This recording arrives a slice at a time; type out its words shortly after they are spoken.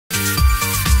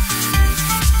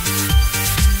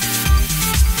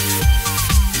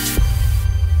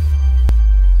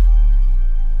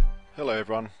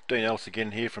everyone, Dean Ellis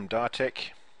again here from Dartech.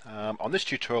 On this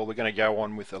tutorial we're going to go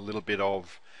on with a little bit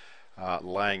of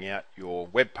laying out your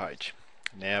web page.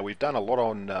 Now we've done a lot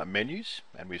on menus,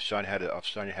 and I've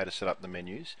shown you how to set up the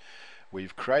menus.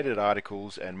 We've created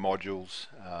articles and modules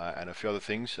and a few other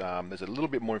things. There's a little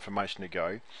bit more information to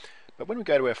go, but when we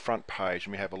go to our front page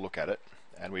and we have a look at it,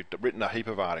 and we've written a heap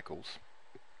of articles,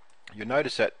 you'll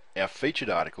notice that our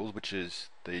featured articles, which is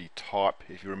the type,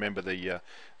 if you remember the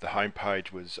home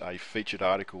page was a featured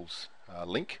articles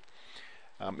link.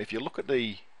 If you look at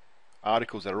the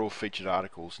articles that are all featured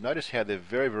articles, notice how they're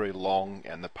very, very long,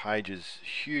 and the page is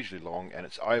hugely long, and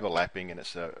it's overlapping, and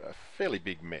it's a fairly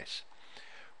big mess.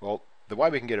 Well, the way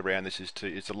we can get around this is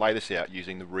to lay this out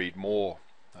using the read more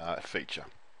feature.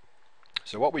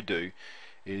 So what we do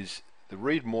is the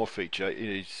read more feature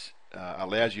is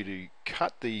allows you to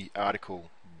cut the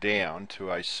article down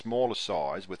to a smaller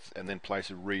size and then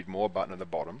place a read more button at the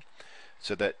bottom,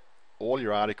 so that all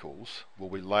your articles will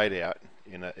be laid out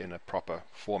in a proper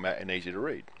format and easy to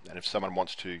read. And if someone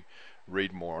wants to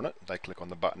read more on it, they click on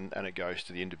the button and it goes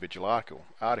to the individual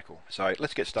article. So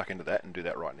let's get stuck into that and do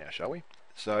that right now, shall we?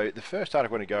 So the first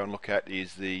article we're going to go and look at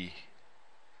is the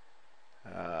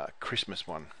Christmas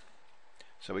one.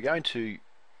 So we're going to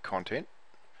Content,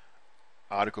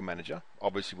 Article Manager.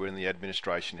 Obviously we're in the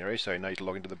administration area, so you need to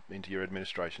log into your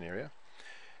administration area,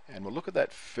 and we'll look at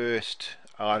that first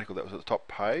article that was at the top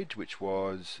page, which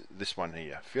was this one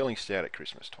here, Feeling Sad at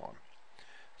Christmas Time.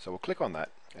 So we'll click on that,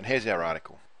 and here's our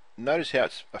article. Notice how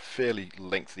it's a fairly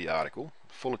lengthy article,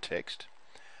 full of text,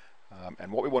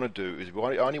 and what we want to do is we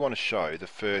only want to show the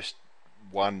first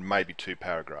one, maybe two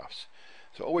paragraphs.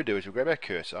 So all we do is we grab our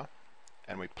cursor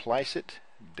and we place it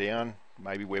down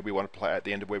maybe where we want to play, at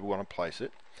the end of where we want to place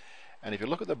it, and if you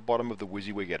look at the bottom of the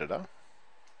WYSIWYG editor,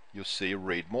 you'll see a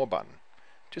read more button.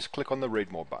 Just click on the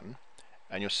read more button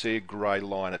and you'll see a grey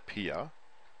line appear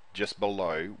just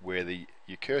below where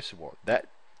your cursor was. That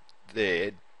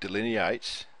there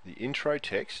delineates the intro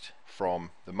text from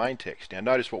the main text. Now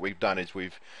notice what we've done is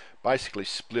we've basically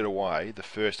split away the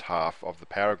first half of the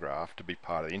paragraph to be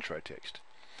part of the intro text.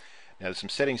 Now there's some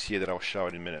settings here that I'll show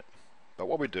in a minute, but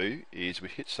what we do is we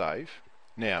hit save.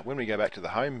 Now when we go back to the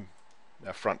home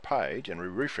front page and we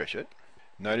refresh it,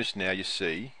 notice now you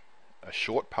see a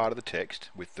short part of the text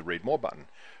with the read more button.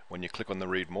 When you click on the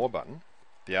read more button,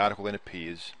 the article then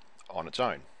appears on its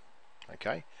own.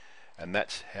 Okay, and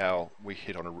that's how we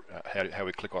hit on how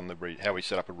we click on how we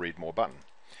set up a read more button.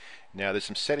 Now there's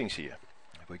some settings here.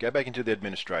 If we go back into the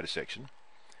administrator section,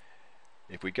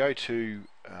 if we go to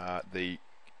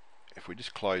if we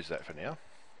just close that for now.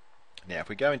 Now if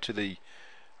we go into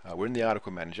we're in the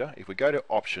article manager. If we go to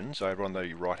options over on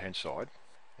the right hand side,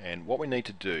 and what we need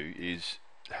to do is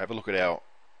have a look at our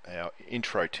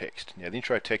intro text. Now the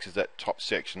intro text is that top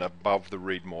section above the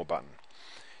read more button.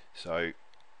 So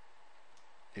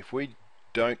if we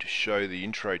don't show the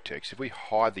intro text, if we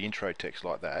hide the intro text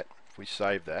like that, if we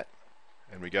save that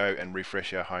and we go and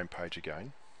refresh our home page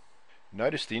again,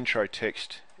 notice the intro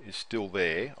text is still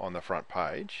there on the front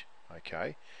page.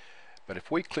 Okay, but if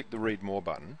we click the read more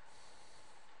button,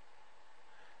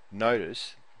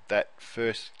 notice that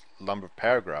first lump of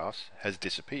paragraphs has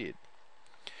disappeared.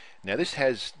 Now this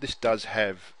does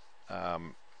have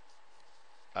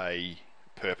a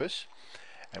purpose,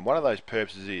 and one of those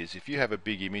purposes is if you have a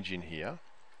big image in here,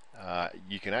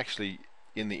 you can actually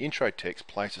in the intro text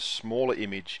place a smaller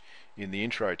image in the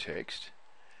intro text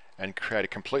and create a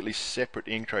completely separate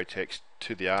intro text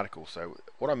to the article. So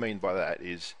what I mean by that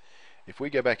is if we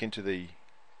go back into the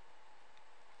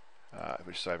if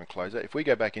we save and close that, if we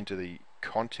go back into the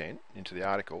content, into the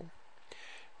article,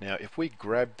 now if we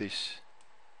grab this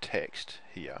text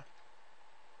here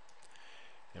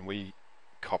and we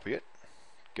copy it,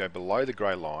 go below the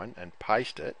grey line and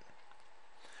paste it.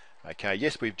 Okay,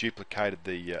 yes, we've duplicated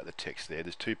the text there.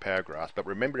 There's two paragraphs, but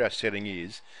remember our setting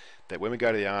is that when we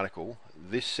go to the article,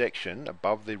 this section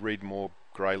above the read more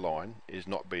grey line is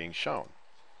not being shown.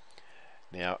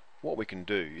 Now what we can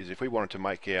do is if we wanted to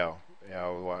make our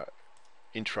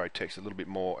intro text a little bit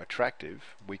more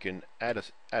attractive, we can add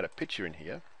a picture in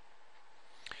here.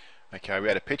 Okay, we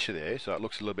add a picture there so it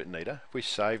looks a little bit neater. If we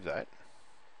save that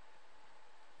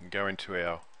and go into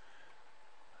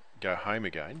go home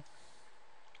again,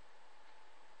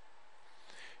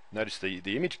 notice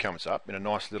the image comes up in a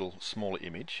nice little smaller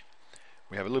image.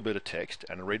 We have a little bit of text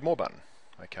and a read more button.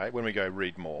 Okay, when we go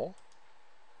read more,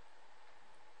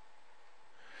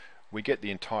 we get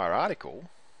the entire article.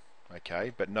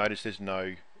 Okay, but notice there's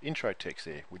no intro text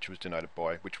there, which was denoted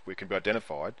by, which we can be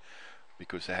identified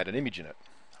because they had an image in it.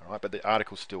 All right, but the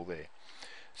article's still there.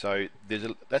 So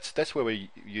that's where we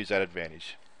use that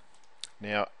advantage.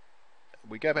 Now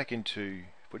we go back into,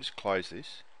 if we just close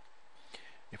this,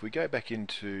 if we go back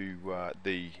into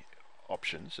the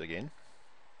options again,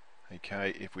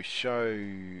 okay, if we show,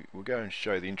 we'll go and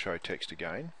show the intro text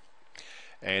again,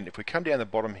 and if we come down the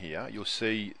bottom here, you'll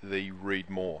see the read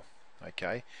more.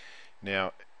 Okay,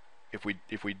 now if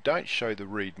we don't show the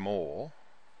read more,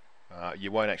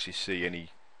 you won't actually see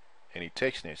any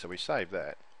text there. So we save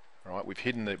that. All right, we've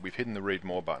hidden the read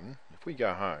more button. If we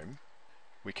go home,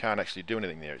 we can't actually do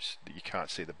anything there. You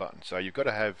can't see the button. So you've got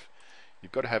to have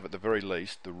at the very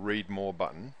least the read more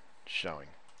button showing.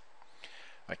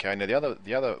 Okay, now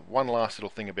the other one last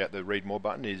little thing about the read more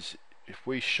button is if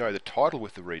we show the title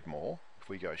with the read more, if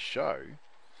we go show,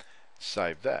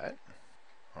 save that,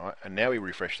 all right, and now we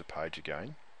refresh the page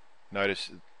again,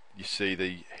 notice you see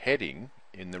the heading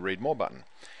in the read more button.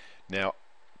 Now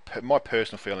my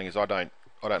personal feeling is I don't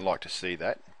like to see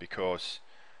that, because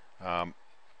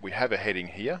we have a heading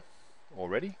here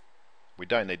already. I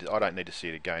don't need to see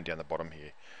it again down the bottom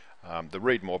here. The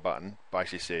read more button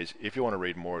basically says if you want to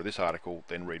read more of this article,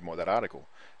 then read more of that article.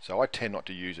 So I tend not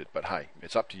to use it, but hey,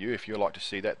 it's up to you. If you like to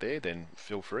see that there, then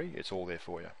feel free, it's all there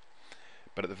for you.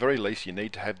 But at the very least, you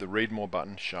need to have the read more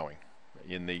button showing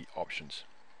in the options.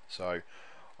 So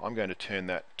I'm going to turn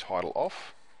that title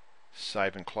off,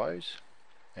 save and close,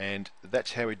 and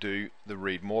that's how we do the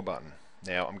read more button.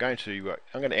 Now I'm going to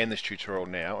end this tutorial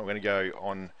now. I'm going to go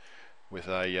on with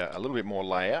a little bit more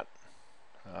layout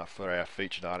for our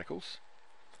featured articles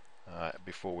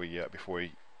before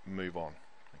we move on.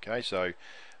 Okay, so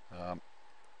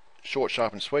short,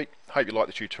 sharp and sweet. Hope you like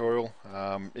the tutorial.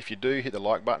 If you do, hit the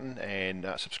like button and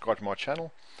subscribe to my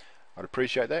channel. I'd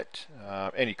appreciate that.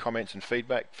 Any comments and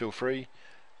feedback, feel free,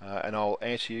 and I'll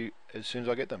answer you as soon as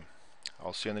I get them.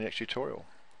 I'll see you in the next tutorial.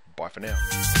 Bye for now.